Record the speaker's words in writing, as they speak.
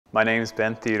My name is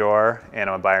Theodore, and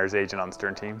I'm a buyer's agent on the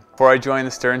Stern team. Before I joined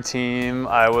the Stern team,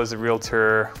 I was a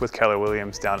realtor with Keller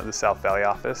Williams down at the South Valley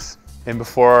office. And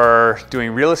before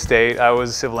doing real estate, I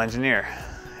was a civil engineer,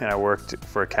 and I worked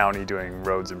for a county doing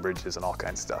roads and bridges and all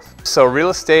kinds of stuff. So real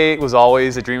estate was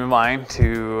always a dream of mine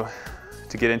to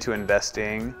get into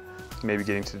investing, maybe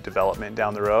getting to development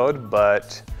down the road,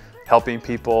 but helping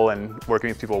people and working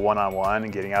with people one-on-one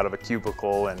and getting out of a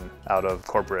cubicle and out of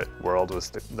corporate world was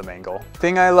the main goal. The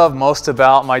thing I love most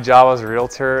about my job as a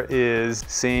realtor is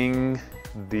seeing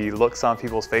the looks on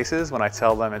people's faces when I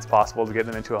tell them it's possible to get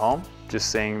them into a home.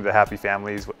 Just seeing the happy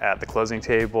families at the closing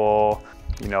table,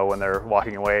 you know, when they're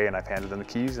walking away and I've handed them the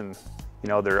keys and you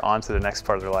know, they're on to the next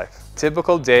part of their life.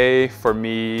 Typical day for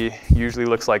me usually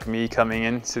looks like me coming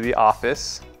into the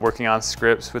office, working on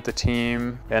scripts with the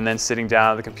team, and then sitting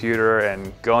down at the computer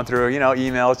and going through, you know,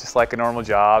 emails just like a normal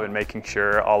job and making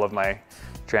sure all of my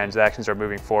transactions are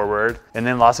moving forward. And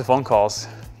then lots of phone calls,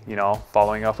 you know,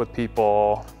 following up with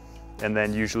people. And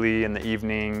then usually in the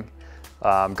evening,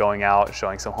 going out,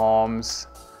 showing some homes,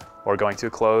 or going to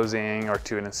a closing or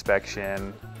to an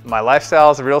inspection. My lifestyle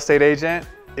as a real estate agent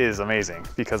is amazing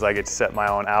because I get to set my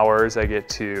own hours. I get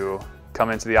to come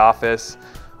into the office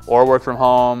or work from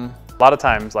home. A lot of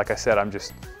times, like I said, I'm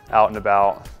just out and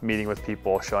about meeting with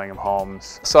people, showing them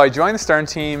homes. So I joined the Stern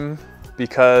team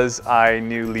because I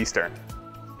knew Lee Stern,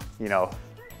 you know,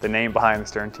 the name behind the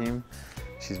Stern team.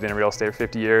 She's been in real estate for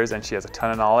 50 years and she has a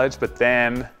ton of knowledge, but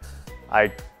then I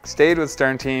stayed with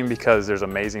Stern team because there's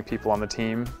amazing people on the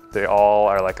team. They all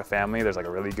are like a family. There's like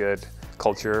a really good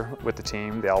culture with the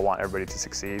team. They all want everybody to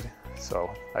succeed,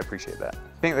 so I appreciate that.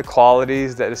 I think the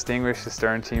qualities that distinguish the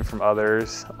Stern team from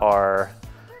others are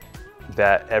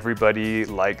that everybody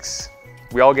likes,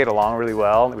 we all get along really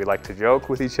well. We like to joke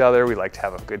with each other. We like to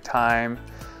have a good time,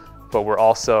 but we're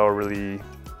also really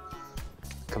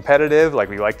competitive. Like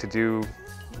we like to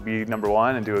be number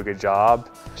one and do a good job.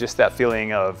 Just that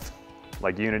feeling of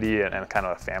like unity and kind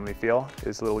of a family feel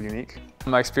is a little unique.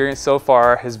 My experience so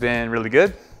far has been really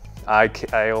good.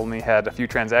 I only had a few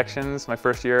transactions my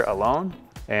first year alone,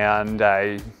 and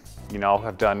I, you know,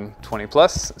 have done 20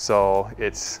 plus, so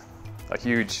it's a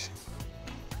huge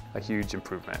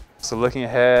improvement. So looking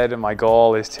ahead, my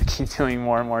goal is to keep doing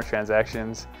more and more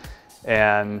transactions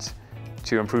and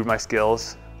to improve my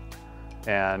skills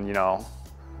and, you know,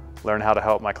 learn how to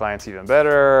help my clients even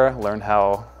better, learn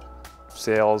how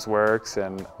sales works,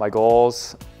 and my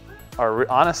goals are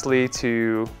honestly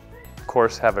to, of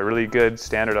course, have a really good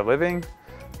standard of living,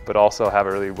 but also have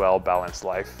a really well-balanced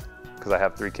life because I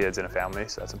have 3 kids and a family,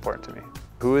 so that's important to me.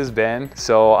 Who is Ben?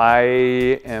 So I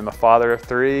am a father of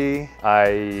 3.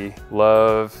 I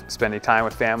love spending time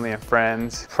with family and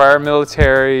friends. Prior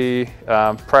military,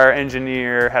 prior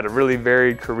engineer, had a really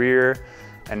varied career,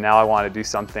 and now I want to do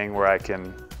something where I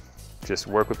can just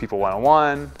work with people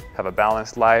one-on-one, have a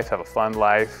balanced life, have a fun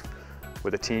life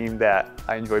with a team that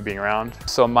I enjoy being around.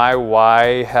 So my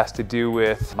why has to do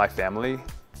with my family.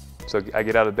 So I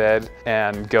get out of bed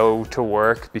and go to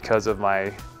work because of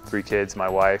my 3 kids, my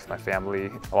wife, my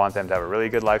family. I want them to have a really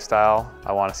good lifestyle.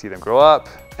 I want to see them grow up.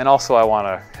 And also I want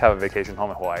to have a vacation home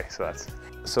in Hawaii.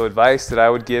 So advice that I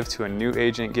would give to a new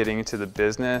agent getting into the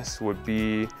business would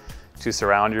be to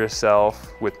surround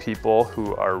yourself with people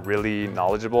who are really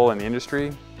knowledgeable in the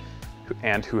industry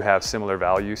and who have similar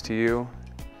values to you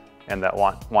and that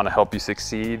want to help you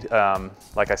succeed.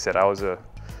 Like I said, I was a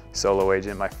solo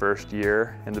agent my first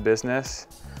year in the business,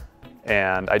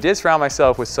 and I did surround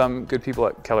myself with some good people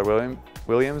at Keller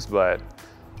Williams, but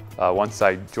once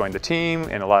I joined the team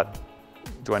and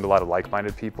joined a lot of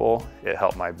like-minded people, it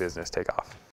helped my business take off.